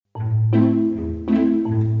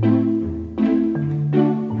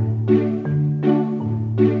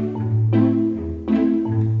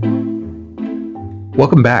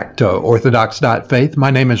Welcome back to Orthodox.Faith. My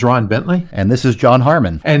name is Ron Bentley. And this is John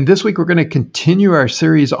Harmon. And this week we're going to continue our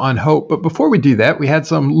series on hope. But before we do that, we had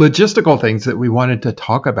some logistical things that we wanted to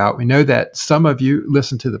talk about. We know that some of you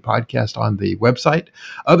listen to the podcast on the website.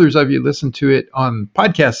 Others of you listen to it on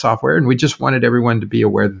podcast software. And we just wanted everyone to be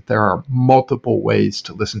aware that there are multiple ways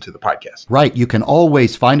to listen to the podcast. Right. You can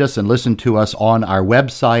always find us and listen to us on our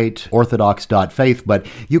website, Orthodox.Faith. But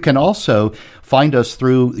you can also find us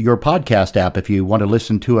through your podcast app if you want to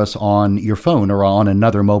listen to us on your phone or on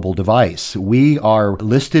another mobile device. We are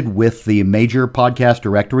listed with the major podcast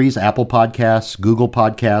directories: Apple Podcasts, Google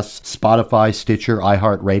Podcasts, Spotify, Stitcher,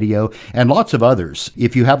 iHeartRadio, and lots of others.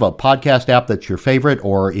 If you have a podcast app that's your favorite,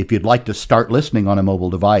 or if you'd like to start listening on a mobile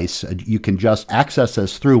device, you can just access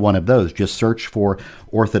us through one of those. Just search for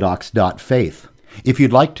Orthodox.Faith. If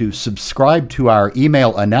you'd like to subscribe to our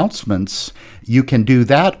email announcements, you can do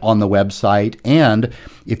that on the website. And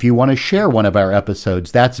if you want to share one of our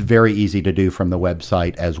episodes, that's very easy to do from the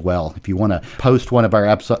website as well. If you want to post one of our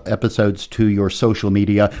episodes to your social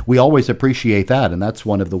media, we always appreciate that. And that's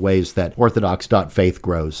one of the ways that Orthodox.Faith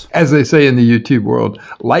grows. As they say in the YouTube world,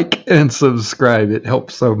 like and subscribe. It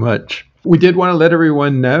helps so much. We did want to let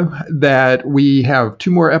everyone know that we have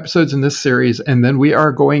 2 more episodes in this series, and then we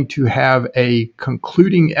are going to have a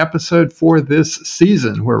concluding episode for this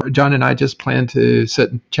season where John and I just plan to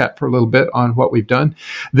sit and chat for a little bit on what we've done.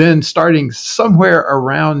 Then starting somewhere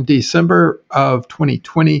around December of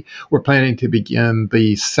 2020, we're planning to begin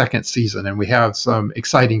the second season, and we have some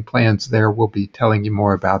exciting plans there. We'll be telling you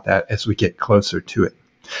more about that as we get closer to it.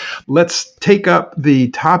 Let's take up the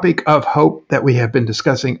topic of hope that we have been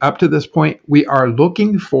discussing up to this point. We are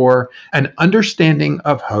looking for an understanding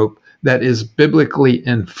of hope that is biblically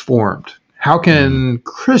informed. How can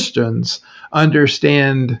Christians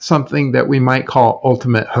understand something that we might call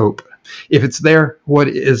ultimate hope? If it's there, what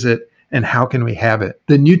is it, and how can we have it?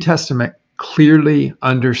 The New Testament clearly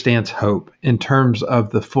understands hope in terms of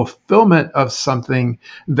the fulfillment of something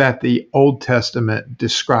that the Old Testament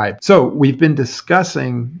described. So we've been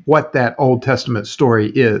discussing what that Old Testament story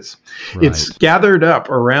is. Right. It's gathered up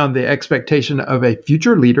around the expectation of a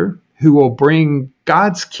future leader who will bring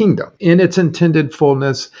God's kingdom in its intended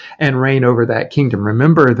fullness and reign over that kingdom.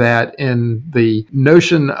 Remember that in the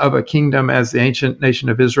notion of a kingdom as the ancient nation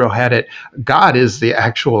of Israel had it, God is the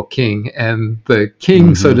actual king, and the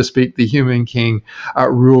king, so to speak, the human king,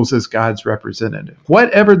 rules as God's representative.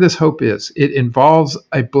 Whatever this hope is, it involves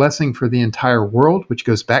a blessing for the entire world, which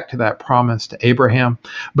goes back to that promise to Abraham,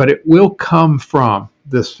 but it will come from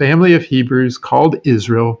this family of Hebrews called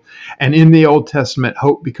Israel. And in the Old Testament,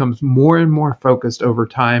 hope becomes more and more focused over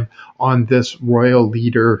time on this royal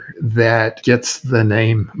leader that gets the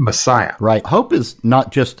name Messiah. Right. Hope is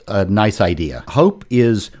not just a nice idea. Hope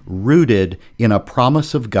is rooted in a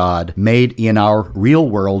promise of God made in our real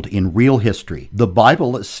world, in real history. The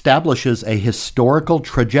Bible establishes a historical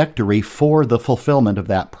trajectory for the fulfillment of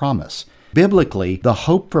that promise. Biblically, the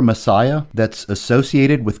hope for Messiah that's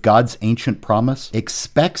associated with God's ancient promise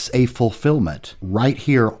expects a fulfillment right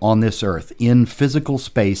here on this earth in physical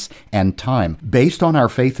space and time. Based on our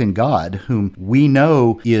faith in God, whom we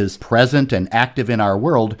know is present and active in our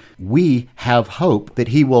world, we have hope that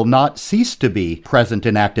he will not cease to be present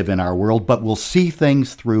and active in our world, but will see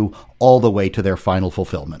things through all the way to their final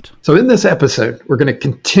fulfillment. So in this episode, we're going to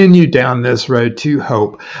continue down this road to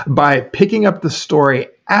hope by picking up the story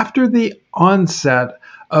after the onset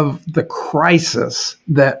of the crisis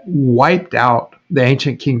that wiped out the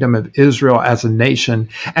ancient kingdom of Israel as a nation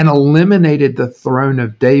and eliminated the throne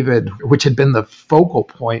of David, which had been the focal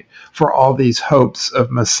point for all these hopes of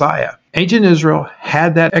Messiah. Ancient Israel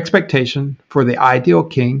had that expectation for the ideal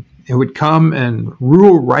king who would come and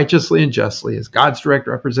rule righteously and justly as God's direct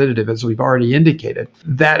representative, as we've already indicated.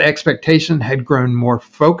 That expectation had grown more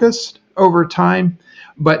focused over time,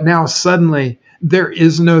 but now suddenly there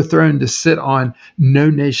is no throne to sit on, no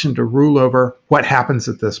nation to rule over. What happens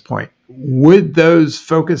at this point? Would those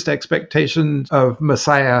focused expectations of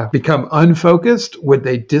Messiah become unfocused? Would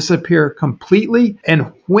they disappear completely?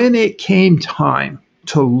 And when it came time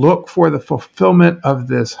to look for the fulfillment of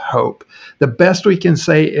this hope, the best we can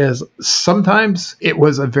say is sometimes it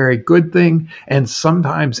was a very good thing, and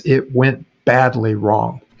sometimes it went badly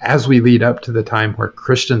wrong, as we lead up to the time where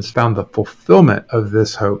Christians found the fulfillment of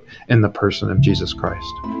this hope in the person of Jesus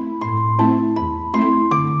Christ.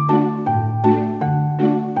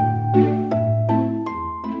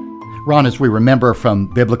 Ron, as we remember from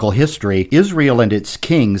biblical history, Israel and its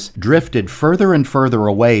kings drifted further and further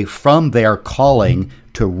away from their calling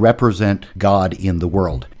to represent God in the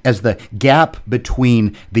world. As the gap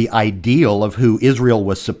between the ideal of who Israel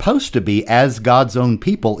was supposed to be as God's own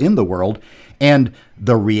people in the world and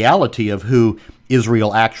the reality of who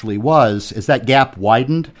Israel actually was, as that gap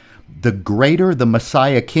widened, the greater the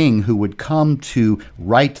Messiah king who would come to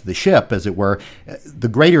right the ship, as it were, the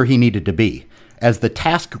greater he needed to be. As the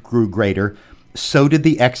task grew greater, so did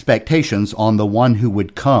the expectations on the one who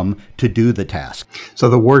would come to do the task. So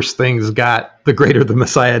the worse things got, the greater the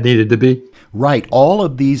Messiah needed to be? Right. All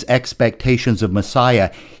of these expectations of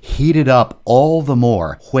Messiah heated up all the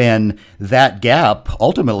more when that gap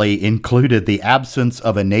ultimately included the absence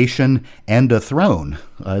of a nation and a throne,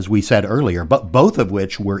 as we said earlier, but both of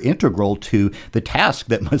which were integral to the task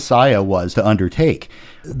that Messiah was to undertake.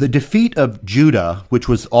 The defeat of Judah, which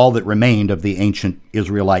was all that remained of the ancient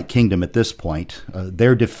Israelite kingdom at this point,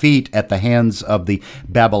 their defeat at the hands of the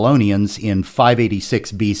Babylonians in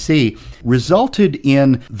 586 BC, resulted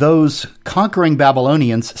in those conquering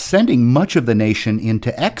Babylonians sending much of the nation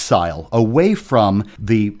into exile away from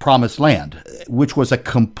the promised land, which was a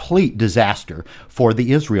complete disaster for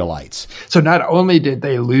the Israelites. So not only did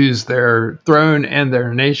they lose their throne and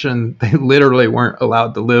their nation, they literally weren't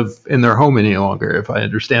allowed to live in their home any longer, if I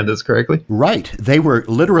understand this correctly. Right. They were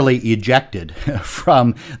literally ejected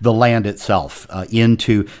from the land itself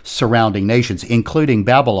into surrounding nations, including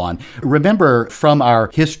Babylon. Remember from our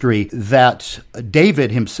history that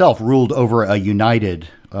David himself ruled over a united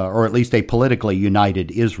or at least a politically united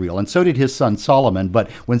Israel. And so did his son Solomon. But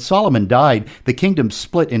when Solomon died, the kingdom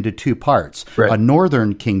split into two parts, right. A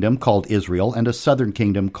northern kingdom called Israel and a southern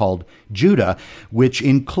kingdom called Judah, which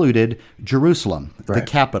included Jerusalem, right. The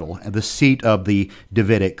capital, and the seat of the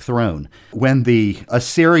Davidic throne. When the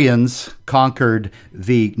Assyrians conquered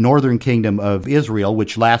the northern kingdom of Israel,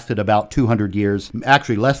 which lasted about 200 years,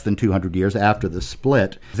 actually less than 200 years after the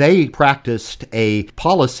split, they practiced a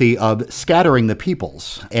policy of scattering the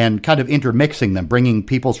peoples and kind of intermixing them, bringing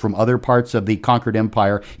peoples from other parts of the conquered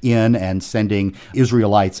empire in and sending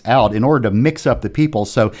Israelites out in order to mix up the people.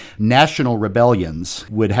 So national rebellions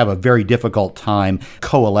would have a very difficult time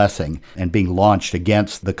coalescing and being launched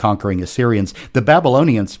against the conquering Assyrians. The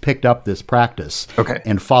Babylonians picked up this practice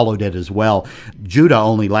and followed it as well. Judah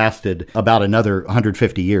only lasted about another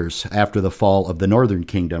 150 years after the fall of the northern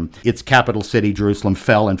kingdom. Its capital city, Jerusalem,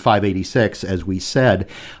 fell in 586, as we said.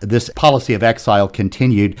 This policy of exile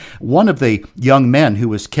continued. One of the young men who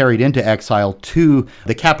was carried into exile to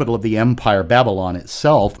the capital of the empire, Babylon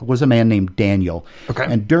itself, was a man named Daniel.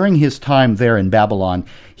 And during his time there in Babylon,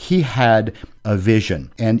 he had a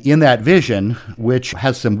vision. And in that vision, which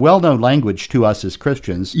has some well-known language to us as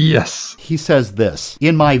Christians, yes, he says this,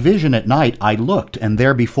 "In my vision at night I looked, and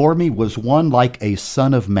there before me was one like a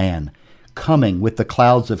son of man, coming with the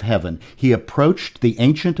clouds of heaven. He approached the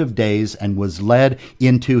Ancient of Days and was led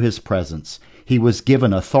into his presence. He was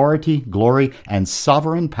given authority, glory, and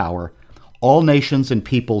sovereign power. All nations and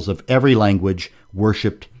peoples of every language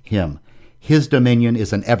worshipped him. His dominion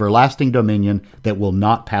is an everlasting dominion that will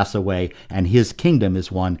not pass away, and his kingdom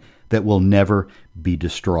is one that will never be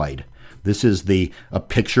destroyed." This is a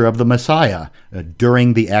picture of the Messiah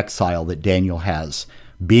during the exile that Daniel has,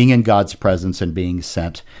 being in God's presence and being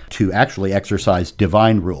sent to actually exercise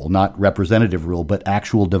divine rule, not representative rule, but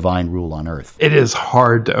actual divine rule on earth. It is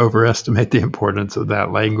hard to overestimate the importance of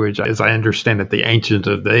that language. As I understand it, the Ancient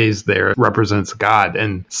of Days there represents God,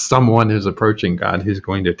 and someone is approaching God who's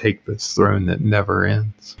going to take this throne that never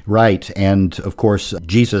ends. Right. And of course,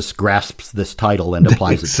 Jesus grasps this title and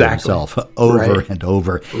applies it to himself over and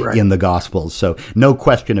over in the Gospels. So no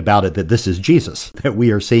question about it that this is Jesus that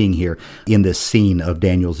we are seeing here in this scene of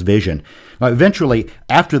Daniel's vision. Eventually,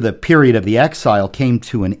 after the period of the exile came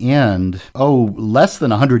to an end, less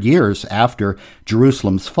than 100 years after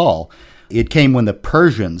Jerusalem's fall, it came when the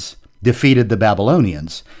Persians defeated the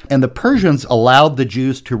Babylonians. And the Persians allowed the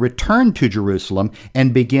Jews to return to Jerusalem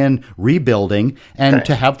and begin rebuilding and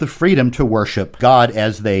to have the freedom to worship God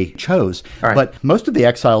as they chose. But most of the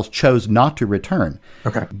exiles chose not to return.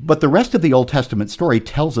 But the rest of the Old Testament story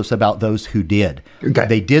tells us about those who did.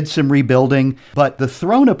 They did some rebuilding, but the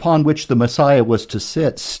throne upon which the Messiah was to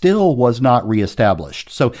sit still was not reestablished.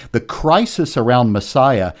 So the crisis around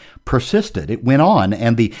Messiah persisted. It went on,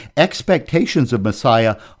 and the expectations of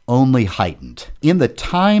Messiah only heightened. In the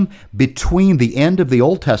time between the end of the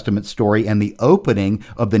Old Testament story and the opening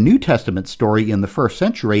of the New Testament story in the first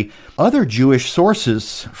century, other Jewish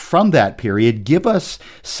sources from that period give us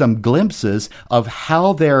some glimpses of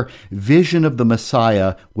how their vision of the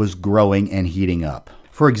Messiah was growing and heating up.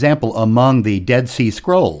 For example, among the Dead Sea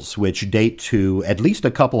Scrolls, which date to at least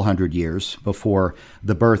a couple hundred years before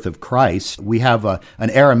the birth of Christ, we have an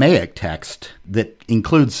Aramaic text that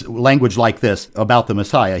includes language like this about the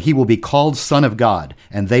Messiah. He will be called Son of God,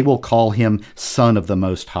 and they will call him Son of the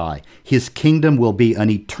Most High. His kingdom will be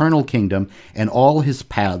an eternal kingdom, and all his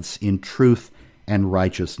paths in truth and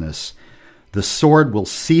righteousness. The sword will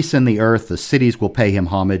cease in the earth. The cities will pay him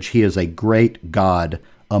homage. He is a great God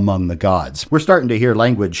among the gods. We're starting to hear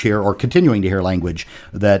language here, or continuing to hear language,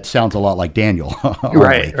 that sounds a lot like Daniel.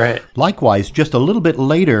 Right. Likewise, just a little bit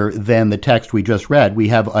later than the text we just read, we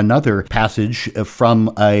have another passage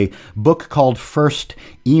from a book called First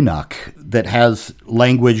Enoch that has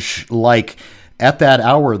language like, "At that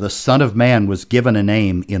hour the Son of Man was given a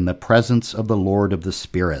name in the presence of the Lord of the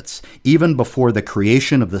spirits. Even before the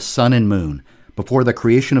creation of the sun and moon, before the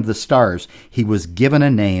creation of the stars, he was given a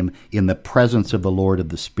name in the presence of the Lord of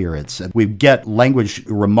the spirits." And we get language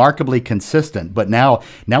remarkably consistent, but now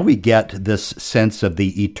we get this sense of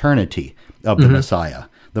the eternity of the Messiah,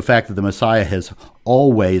 the fact that the Messiah has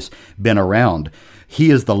always been around.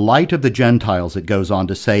 He is the light of the Gentiles, it goes on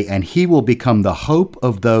to say, and he will become the hope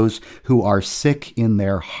of those who are sick in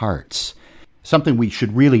their hearts. Something we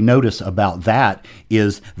should really notice about that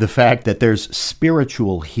is the fact that there's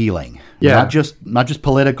spiritual healing. Yeah. Not just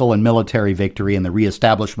political and military victory and the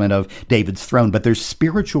reestablishment of David's throne, but there's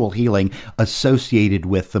spiritual healing associated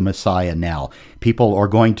with the Messiah now. People are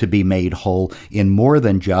going to be made whole in more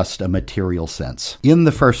than just a material sense. In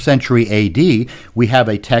the 1st century AD, we have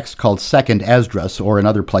a text called 2nd Esdras, or in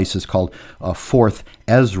other places called 4th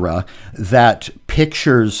Ezra, that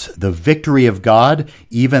pictures the victory of God,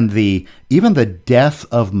 even the death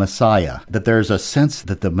of Messiah, that there's a sense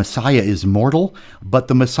that the Messiah is mortal, but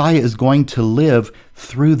the Messiah is going to live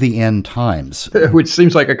through the end times. Which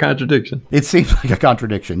seems like a contradiction. It seems like a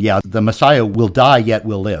contradiction. Yeah, the Messiah will die, yet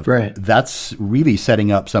will live. Right. That's really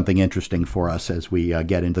setting up something interesting for us as we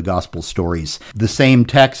get into the gospel stories. The same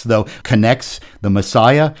text, though, connects the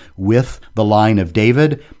Messiah with the line of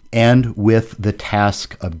David and with the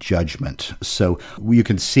task of judgment. So you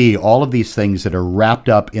can see all of these things that are wrapped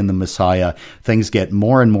up in the Messiah. Things get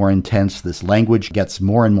more and more intense. This language gets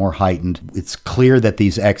more and more heightened. It's clear that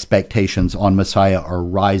these expectations on Messiah are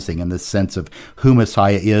rising, and the sense of who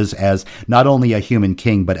Messiah is as not only a human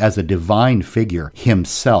king, but as a divine figure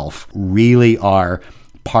himself really are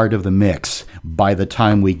part of the mix by the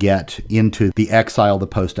time we get into the exile, the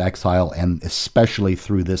post-exile, and especially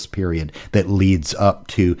through this period that leads up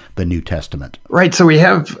to the New Testament. Right. So we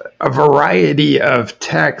have a variety of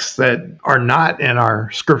texts that are not in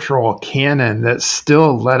our scriptural canon that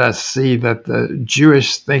still let us see that the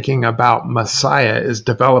Jewish thinking about Messiah is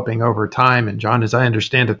developing over time. And John, as I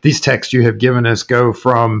understand it, these texts you have given us go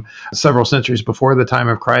from several centuries before the time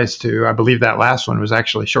of Christ to, I believe that last one was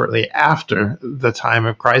actually shortly after the time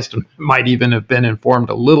of Christ, and might even have been informed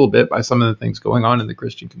a little bit by some of the things going on in the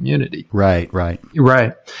Christian community. Right.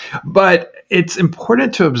 But it's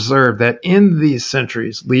important to observe that in these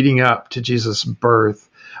centuries leading up to Jesus' birth,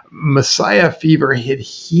 Messiah fever had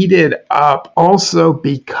heated up also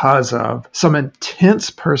because of some intense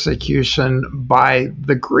persecution by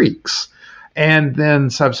the Greeks, and then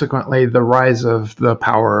subsequently the rise of the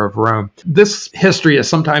power of Rome. This history is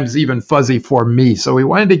sometimes even fuzzy for me, so we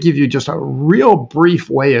wanted to give you just a real brief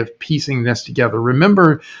way of piecing this together.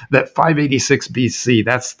 Remember that 586 BC,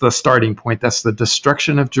 that's the starting point. That's the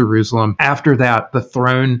destruction of Jerusalem. After that, the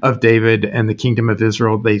throne of David and the kingdom of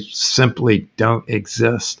Israel, they simply don't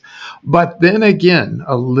exist. But then again,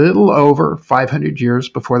 a little over 500 years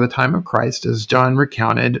before the time of Christ, as John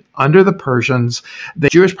recounted, under the Persians, the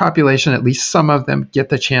Jewish population, at least some of them, get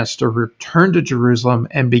the chance to return to Jerusalem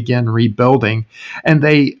and begin rebuilding. And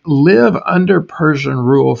they live under Persian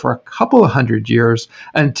rule for a couple of hundred years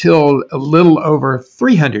until a little over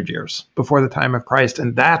 300 years before the time of Christ.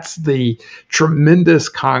 And that's the tremendous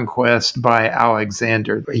conquest by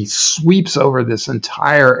Alexander. He sweeps over this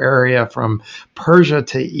entire area from Persia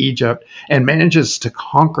to Egypt and manages to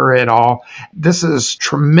conquer it all. This is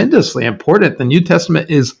tremendously important. The New Testament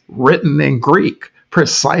is written in Greek,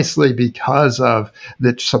 precisely because of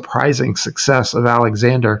the surprising success of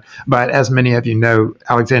Alexander. But as many of you know,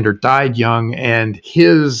 Alexander died young, and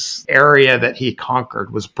his area that he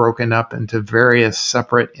conquered was broken up into various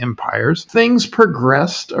separate empires. Things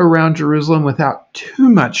progressed around Jerusalem without too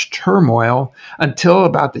much turmoil until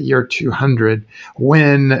about the year 200,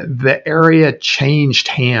 when the area changed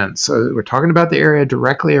hands. So we're talking about the area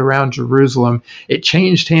directly around Jerusalem. It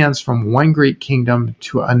changed hands from one Greek kingdom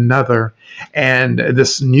to another, and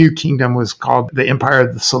this new kingdom was called the Empire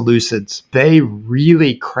of the Seleucids. They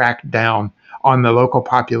really cracked down on the local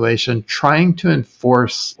population, trying to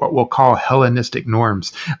enforce what we'll call Hellenistic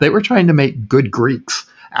norms. They were trying to make good Greeks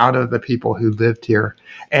out of the people who lived here.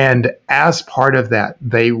 And as part of that,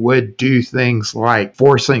 they would do things like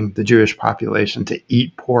forcing the Jewish population to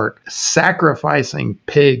eat pork, sacrificing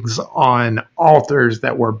pigs on altars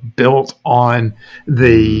that were built on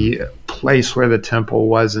the place where the temple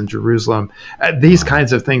was in Jerusalem. These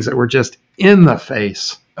kinds of things that were just in the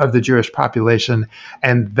face of the Jewish population,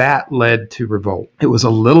 and that led to revolt. It was a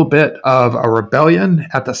little bit of a rebellion.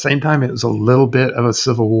 At the same time, it was a little bit of a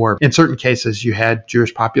civil war. In certain cases, you had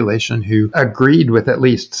Jewish population who agreed with at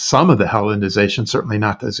least some of the Hellenization, certainly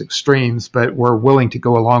not those extremes, but were willing to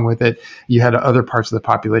go along with it. You had other parts of the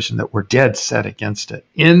population that were dead set against it.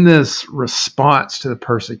 In this response to the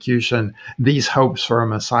persecution, these hopes for a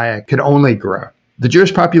Messiah could only grow. The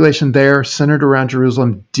Jewish population there, centered around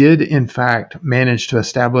Jerusalem, did in fact manage to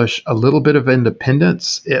establish a little bit of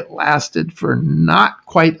independence. It lasted for not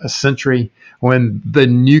quite a century when the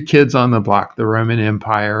new kids on the block, the Roman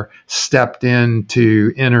Empire, stepped in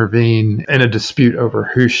to intervene in a dispute over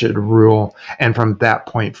who should rule. And from that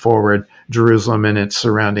point forward, Jerusalem and its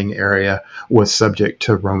surrounding area was subject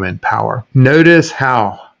to Roman power. Notice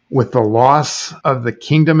how, with the loss of the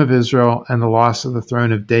kingdom of Israel and the loss of the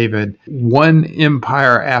throne of David, one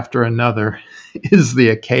empire after another is the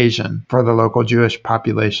occasion for the local Jewish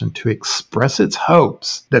population to express its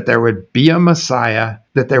hopes that there would be a Messiah,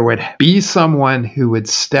 that there would be someone who would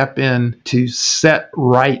step in to set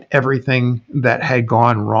right everything that had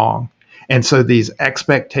gone wrong. And so these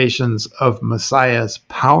expectations of Messiah's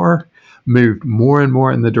power moved more and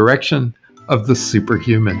more in the direction of the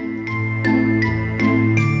superhuman.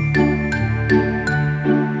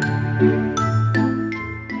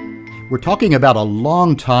 We're talking about a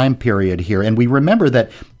long time period here, and we remember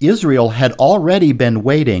that Israel had already been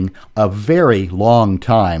waiting a very long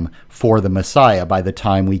time for the Messiah by the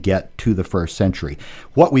time we get to the first century.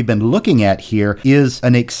 What we've been looking at here is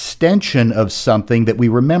an extension of something that we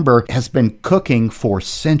remember has been cooking for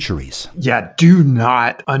centuries. Yeah, do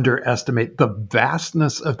not underestimate the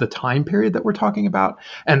vastness of the time period that we're talking about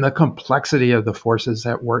and the complexity of the forces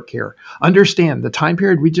at work here. Understand, the time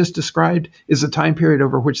period we just described is a time period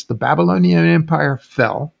over which the Babylonian Empire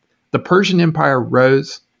fell, the Persian Empire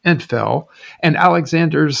rose and fell, and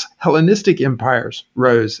Alexander's Hellenistic empires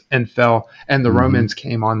rose and fell, and the Romans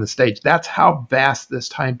came on the stage. That's how vast this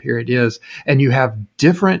time period is. And you have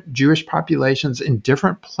different Jewish populations in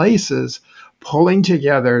different places pulling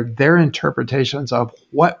together their interpretations of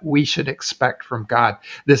what we should expect from God.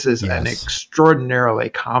 This is an extraordinarily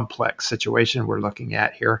complex situation we're looking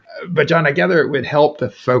at here. But John, I gather it would help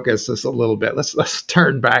to focus this a little bit. Let's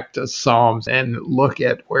turn back to Psalms and look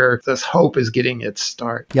at where this hope is getting its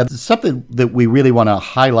start. Yeah, something that we really want to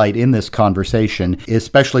highlight in this conversation,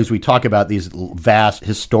 especially as we talk about these vast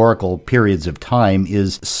historical periods of time,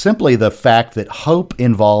 is simply the fact that hope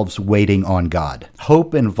involves waiting on God.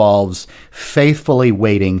 Hope involves faithfully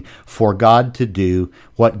waiting for God to do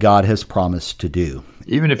what God has promised to do.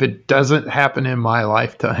 Even if it doesn't happen in my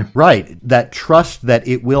lifetime. Right. That trust that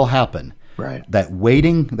it will happen. Right. That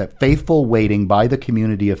waiting, that faithful waiting by the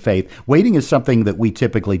community of faith. Waiting is something that we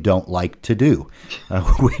typically don't like to do.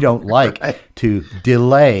 We don't like to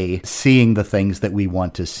delay seeing the things that we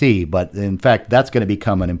want to see. But in fact, that's going to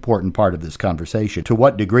become an important part of this conversation. To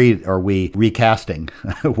what degree are we recasting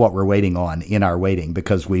what we're waiting on in our waiting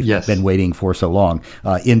because we've been waiting for so long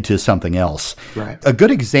into something else? Right. A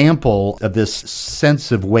good example of this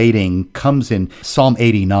sense of waiting comes in Psalm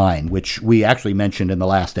 89, which we actually mentioned in the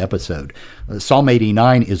last episode. Psalm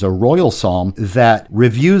 89 is a royal psalm that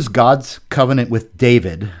reviews God's covenant with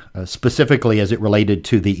David, specifically as it related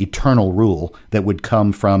to the eternal rule that would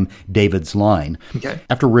come from David's line. Okay.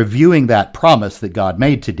 After reviewing that promise that God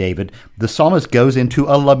made to David, the psalmist goes into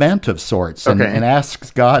a lament of sorts and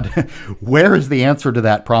asks God, where is the answer to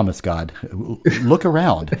that promise, God? Look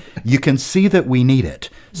around. You can see that we need it.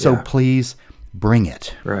 So please bring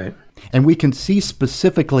it. Right. And we can see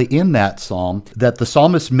specifically in that psalm that the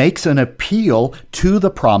psalmist makes an appeal to the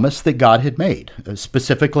promise that God had made,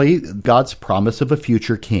 specifically God's promise of a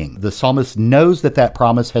future king. The psalmist knows that that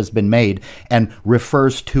promise has been made and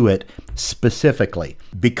refers to it specifically.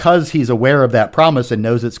 Because he's aware of that promise and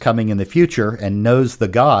knows it's coming in the future and knows the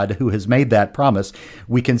God who has made that promise,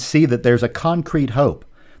 we can see that there's a concrete hope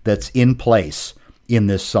that's in place in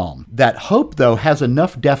this psalm. That hope, though, has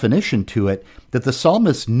enough definition to it that the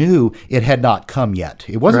psalmist knew it had not come yet.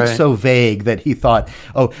 It wasn't so vague that he thought,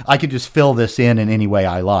 oh, I could just fill this in any way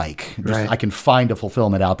I like. I can find a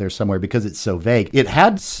fulfillment out there somewhere because it's so vague. It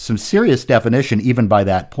had some serious definition even by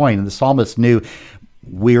that point, and the psalmist knew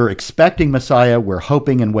We're expecting Messiah, we're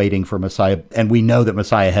hoping and waiting for Messiah, and we know that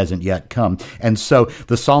Messiah hasn't yet come. And so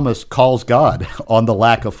the psalmist calls God on the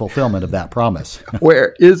lack of fulfillment of that promise.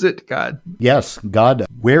 Where is it, God? Yes, God,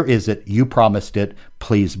 where is it? You promised it.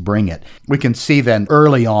 Please bring it. We can see then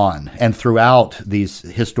early on and throughout these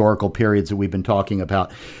historical periods that we've been talking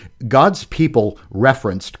about, God's people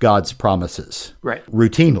referenced God's promises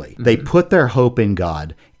routinely. They put their hope in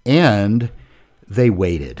God and they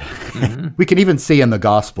waited. We can even see in the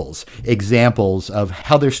Gospels examples of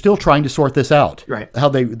how they're still trying to sort this out, how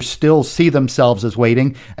they still see themselves as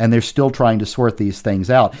waiting, and they're still trying to sort these things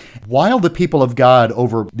out. While the people of God,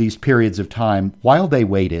 over these periods of time, while they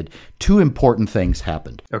waited, two important things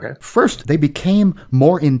happened. First, they became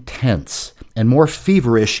more intense and more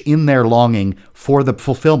feverish in their longing for the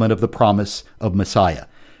fulfillment of the promise of Messiah.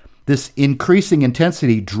 This increasing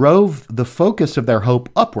intensity drove the focus of their hope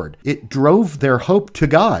upward. It drove their hope to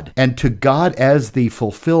God and to God as the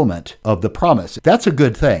fulfillment of the promise. That's a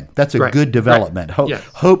good thing. That's a good development.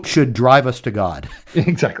 Hope should drive us to God.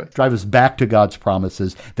 Exactly. Drive us back to God's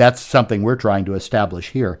promises. That's something we're trying to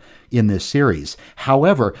establish here in this series.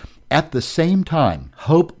 However, at the same time,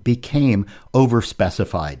 hope became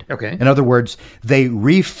overspecified. In other words, they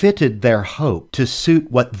refitted their hope to suit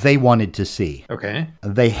what they wanted to see.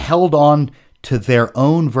 They held on to their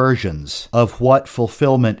own versions of what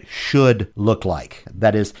fulfillment should look like.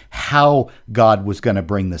 That is, how God was going to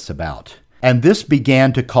bring this about. And this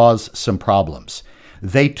began to cause some problems.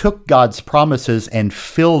 They took God's promises and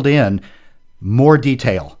filled in more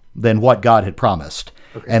detail than what God had promised.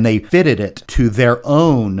 And they fitted it to their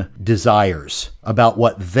own desires about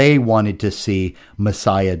what they wanted to see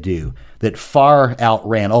Messiah do, that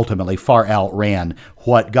ultimately far outran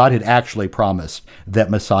what God had actually promised that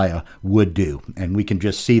Messiah would do. And we can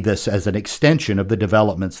just see this as an extension of the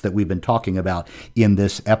developments that we've been talking about in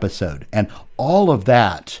this episode. And all of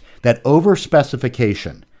that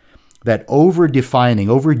over-specification, that over-defining,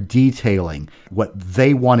 over-detailing what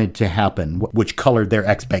they wanted to happen, which colored their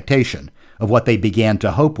expectation of what they began to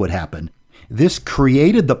hope would happen, this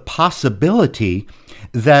created the possibility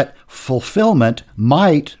that fulfillment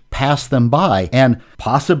might pass them by and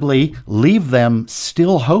possibly leave them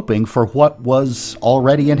still hoping for what was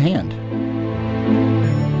already in hand.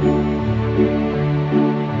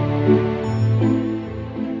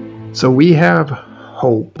 So we have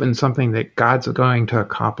hope in something that God's going to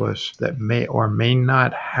accomplish that may or may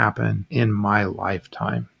not happen in my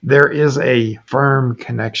lifetime. There is a firm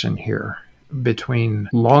connection here between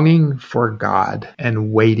longing for God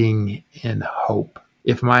and waiting in hope.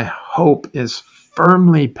 If my hope is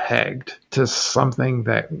firmly pegged to something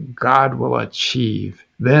that God will achieve,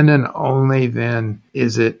 then and only then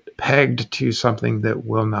is it pegged to something that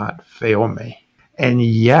will not fail me. And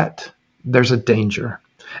yet there's a danger.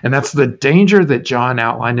 And that's the danger that John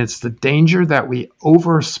outlined. It's the danger that we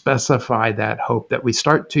overspecify that hope, that we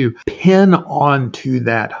start to pin onto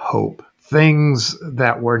that hope things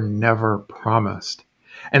that were never promised.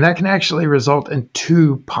 And that can actually result in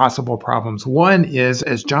two possible problems. One is,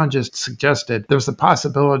 as John just suggested, there's the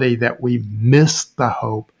possibility that we miss the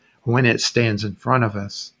hope when it stands in front of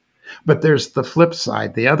us. But there's the flip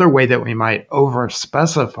side. The other way that we might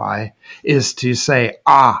overspecify is to say,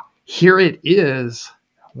 here it is,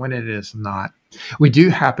 when it is not. We do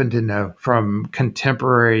happen to know from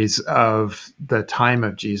contemporaries of the time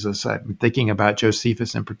of Jesus, I'm thinking about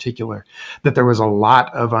Josephus in particular, that there was a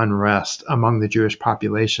lot of unrest among the Jewish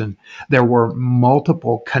population. There were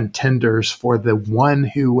multiple contenders for the one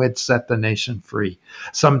who would set the nation free.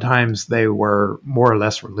 Sometimes they were more or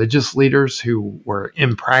less religious leaders who were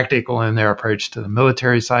impractical in their approach to the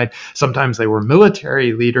military side. Sometimes they were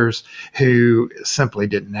military leaders who simply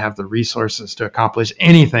didn't have the resources to accomplish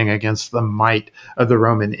anything against the might of the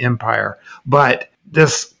Roman Empire. But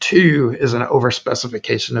this too is an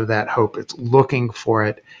overspecification of that hope. It's looking for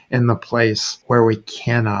it in the place where we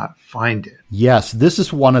cannot find it. Yes, this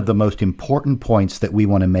is one of the most important points that we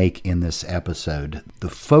want to make in this episode.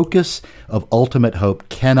 The focus of ultimate hope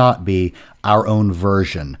cannot be our own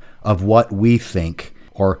version of what we think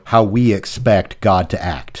or how we expect God to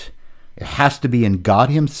act. It has to be in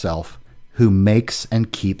God Himself, who makes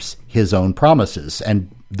and keeps His own promises.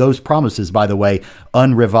 And those promises, by the way,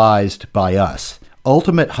 unrevised by us.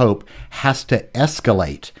 Ultimate hope has to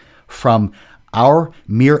escalate from our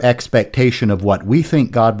mere expectation of what we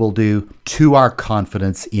think God will do to our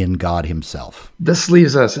confidence in God himself. This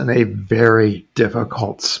leaves us in a very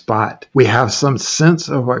difficult spot. We have some sense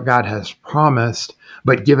of what God has promised,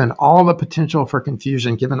 but given all the potential for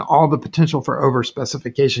confusion, given all the potential for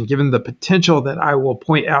overspecification, given the potential that I will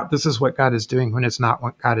point out this is what God is doing when it's not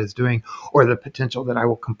what God is doing, or the potential that I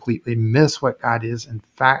will completely miss what God is in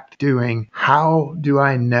fact doing, how do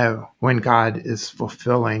I know when God is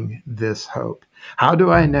fulfilling this hope? How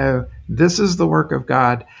do I know this is the work of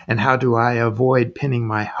God, and how do I avoid pinning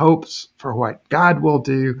my hopes for what God will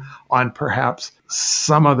do on perhaps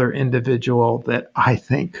some other individual that I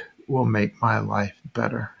think will make my life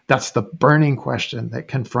better? That's the burning question that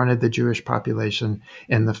confronted the Jewish population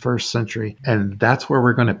in the first century. And that's where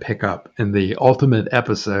we're going to pick up in the ultimate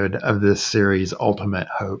episode of this series, Ultimate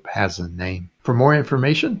Hope Has a Name. For more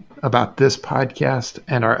information about this podcast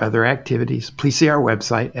and our other activities, please see our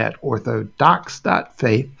website at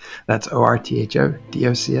orthodox.faith. That's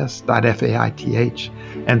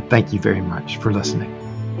orthodocs.faith. And thank you very much for listening.